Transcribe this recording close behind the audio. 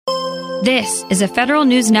This is a Federal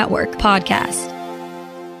News Network podcast.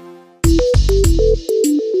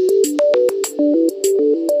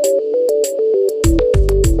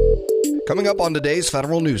 Coming up on today's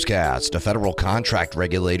Federal Newscast, a federal contract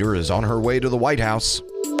regulator is on her way to the White House.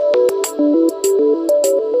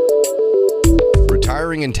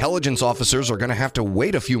 Retiring intelligence officers are going to have to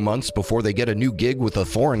wait a few months before they get a new gig with a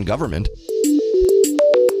foreign government.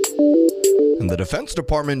 And the Defense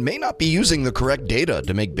Department may not be using the correct data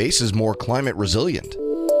to make bases more climate resilient.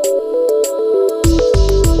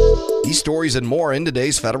 These stories and more in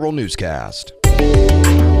today's Federal Newscast.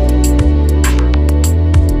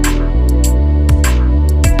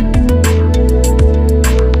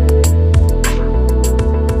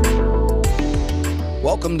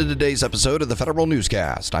 Welcome to today's episode of the Federal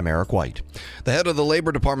Newscast. I'm Eric White. The head of the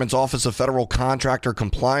Labor Department's Office of Federal Contractor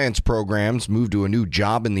Compliance Programs moved to a new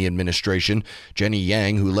job in the administration. Jenny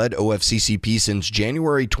Yang, who led OFCCP since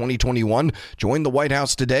January 2021, joined the White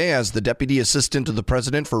House today as the Deputy Assistant to the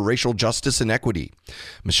President for Racial Justice and Equity.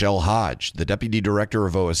 Michelle Hodge, the Deputy Director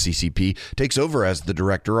of OFCCP, takes over as the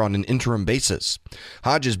Director on an interim basis.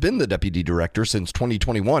 Hodge has been the Deputy Director since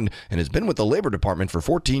 2021 and has been with the Labor Department for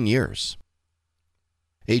 14 years.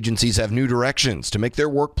 Agencies have new directions to make their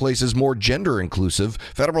workplaces more gender inclusive.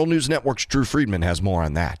 Federal News Network's Drew Friedman has more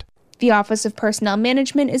on that. The Office of Personnel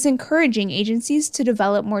Management is encouraging agencies to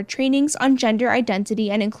develop more trainings on gender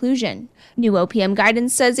identity and inclusion. New OPM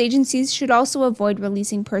guidance says agencies should also avoid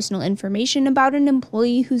releasing personal information about an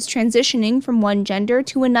employee who's transitioning from one gender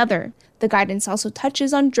to another. The guidance also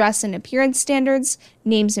touches on dress and appearance standards,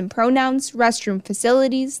 names and pronouns, restroom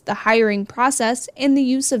facilities, the hiring process, and the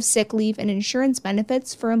use of sick leave and insurance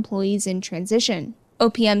benefits for employees in transition.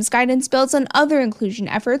 OPM's guidance builds on other inclusion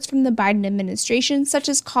efforts from the Biden administration, such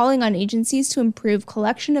as calling on agencies to improve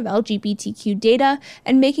collection of LGBTQ data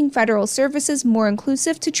and making federal services more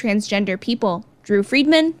inclusive to transgender people. Drew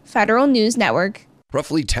Friedman, Federal News Network.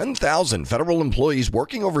 Roughly 10,000 federal employees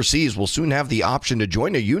working overseas will soon have the option to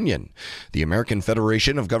join a union. The American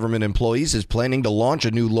Federation of Government Employees is planning to launch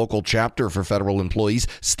a new local chapter for federal employees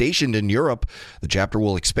stationed in Europe. The chapter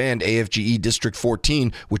will expand AFGE District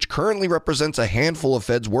 14, which currently represents a handful of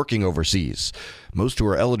feds working overseas. Most who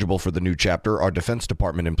are eligible for the new chapter are Defense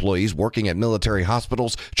Department employees working at military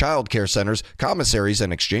hospitals, child care centers, commissaries,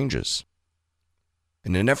 and exchanges.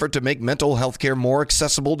 In an effort to make mental health care more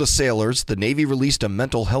accessible to sailors, the Navy released a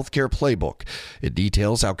mental health care playbook. It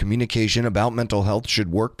details how communication about mental health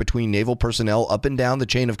should work between naval personnel up and down the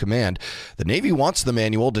chain of command. The Navy wants the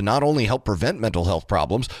manual to not only help prevent mental health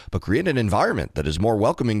problems, but create an environment that is more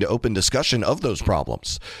welcoming to open discussion of those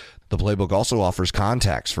problems. The playbook also offers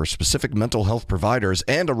contacts for specific mental health providers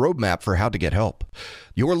and a roadmap for how to get help.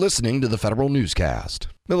 You're listening to the Federal Newscast.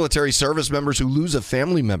 Military service members who lose a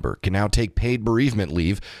family member can now take paid bereavement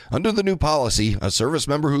leave. Under the new policy, a service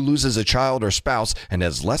member who loses a child or spouse and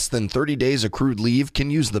has less than 30 days accrued leave can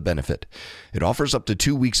use the benefit. It offers up to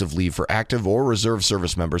 2 weeks of leave for active or reserve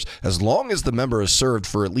service members as long as the member has served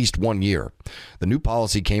for at least 1 year. The new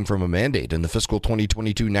policy came from a mandate in the fiscal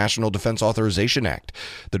 2022 National Defense Authorization Act.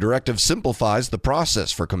 The directive simplifies the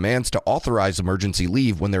process for commands to authorize emergency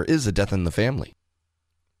leave when there is a death in the family.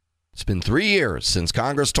 It's been 3 years since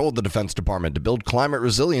Congress told the Defense Department to build climate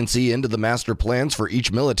resiliency into the master plans for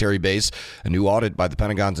each military base. A new audit by the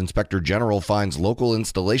Pentagon's Inspector General finds local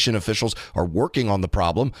installation officials are working on the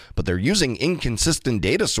problem, but they're using inconsistent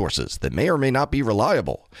data sources that may or may not be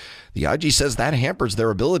reliable. The IG says that hampers their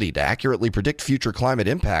ability to accurately predict future climate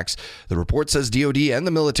impacts. The report says DoD and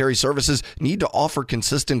the military services need to offer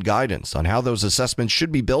consistent guidance on how those assessments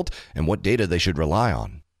should be built and what data they should rely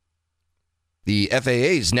on. The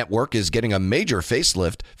FAA's network is getting a major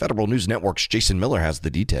facelift. Federal News Network's Jason Miller has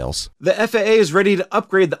the details. The FAA is ready to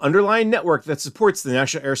upgrade the underlying network that supports the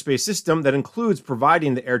National Airspace System that includes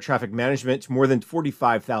providing the air traffic management to more than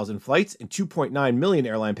 45,000 flights and 2.9 million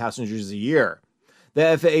airline passengers a year.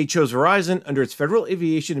 The FAA chose Verizon under its Federal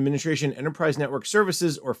Aviation Administration Enterprise Network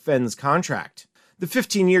Services, or FENS, contract. The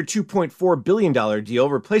 15-year, $2.4 billion deal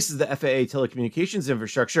replaces the FAA Telecommunications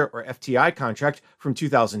Infrastructure, or FTI, contract from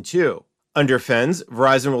 2002. Under FENS,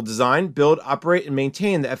 Verizon will design, build, operate, and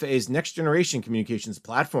maintain the FAA's next-generation communications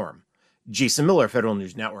platform. Jason Miller, Federal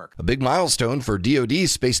News Network. A big milestone for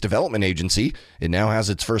DoD's Space Development Agency. It now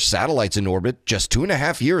has its first satellites in orbit just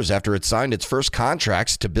 2.5 years after it signed its first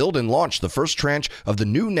contracts to build and launch the first tranche of the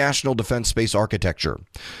new National Defense Space Architecture.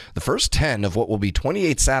 The first 10 of what will be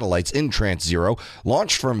 28 satellites in Tranche 0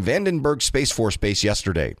 launched from Vandenberg Space Force Base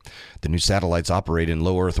yesterday. The new satellites operate in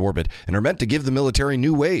low Earth orbit and are meant to give the military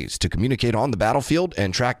new ways to communicate on the battlefield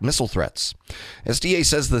and track missile threats. SDA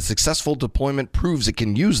says the successful deployment proves it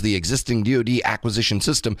can use the existing existing DoD acquisition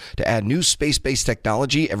system to add new space-based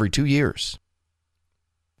technology every 2 years.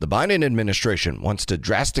 The Biden administration wants to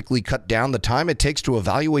drastically cut down the time it takes to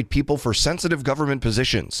evaluate people for sensitive government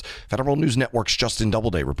positions. Federal News Network's Justin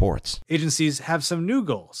Doubleday reports. Agencies have some new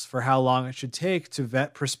goals for how long it should take to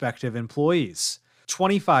vet prospective employees.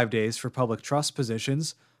 25 days for public trust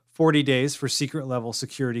positions, 40 days for secret-level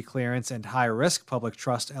security clearance and high-risk public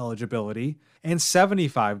trust eligibility, and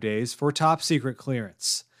 75 days for top-secret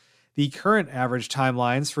clearance. The current average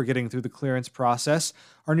timelines for getting through the clearance process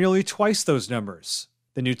are nearly twice those numbers.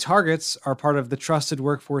 The new targets are part of the Trusted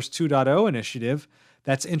Workforce 2.0 initiative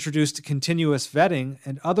that's introduced continuous vetting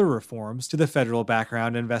and other reforms to the federal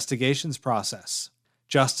background investigations process.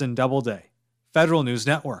 Justin Doubleday, Federal News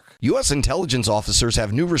Network. U.S. intelligence officers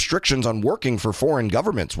have new restrictions on working for foreign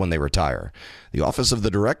governments when they retire. The Office of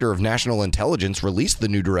the Director of National Intelligence released the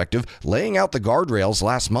new directive, laying out the guardrails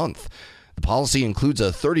last month. The policy includes a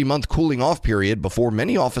 30-month cooling-off period before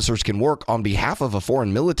many officers can work on behalf of a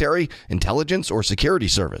foreign military, intelligence, or security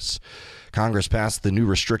service. Congress passed the new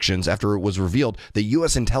restrictions after it was revealed that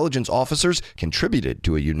U.S. intelligence officers contributed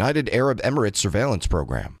to a United Arab Emirates surveillance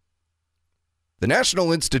program. The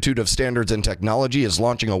National Institute of Standards and Technology is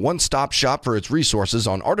launching a one-stop shop for its resources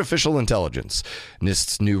on artificial intelligence.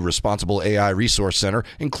 NIST's new Responsible AI Resource Center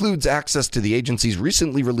includes access to the agency's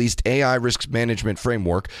recently released AI Risk Management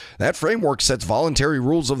Framework. That framework sets voluntary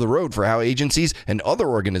rules of the road for how agencies and other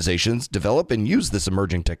organizations develop and use this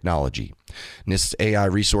emerging technology. NIST's AI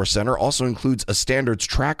Resource Center also includes a standards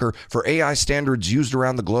tracker for AI standards used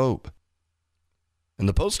around the globe. And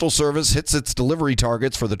the Postal Service hits its delivery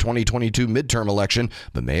targets for the 2022 midterm election,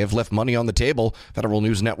 but may have left money on the table. Federal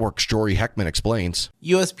News Network's Jory Heckman explains.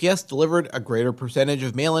 USPS delivered a greater percentage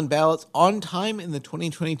of mail-in ballots on time in the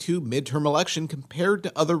 2022 midterm election compared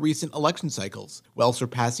to other recent election cycles, well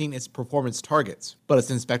surpassing its performance targets. But its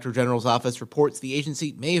Inspector General's office reports the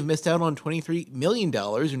agency may have missed out on $23 million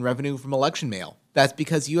in revenue from election mail. That's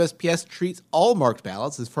because USPS treats all marked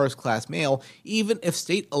ballots as first-class mail, even if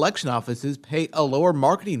state election offices pay a lower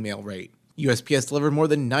marketing mail rate. USPS delivered more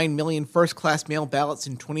than 9 million first-class mail ballots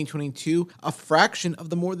in 2022, a fraction of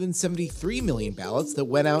the more than 73 million ballots that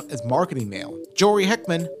went out as marketing mail. Jory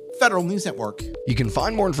Heckman, Federal News Network. You can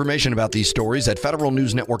find more information about these stories at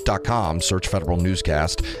federalnewsnetwork.com, search Federal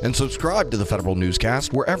Newscast, and subscribe to the Federal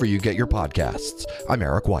Newscast wherever you get your podcasts. I'm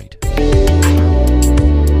Eric White.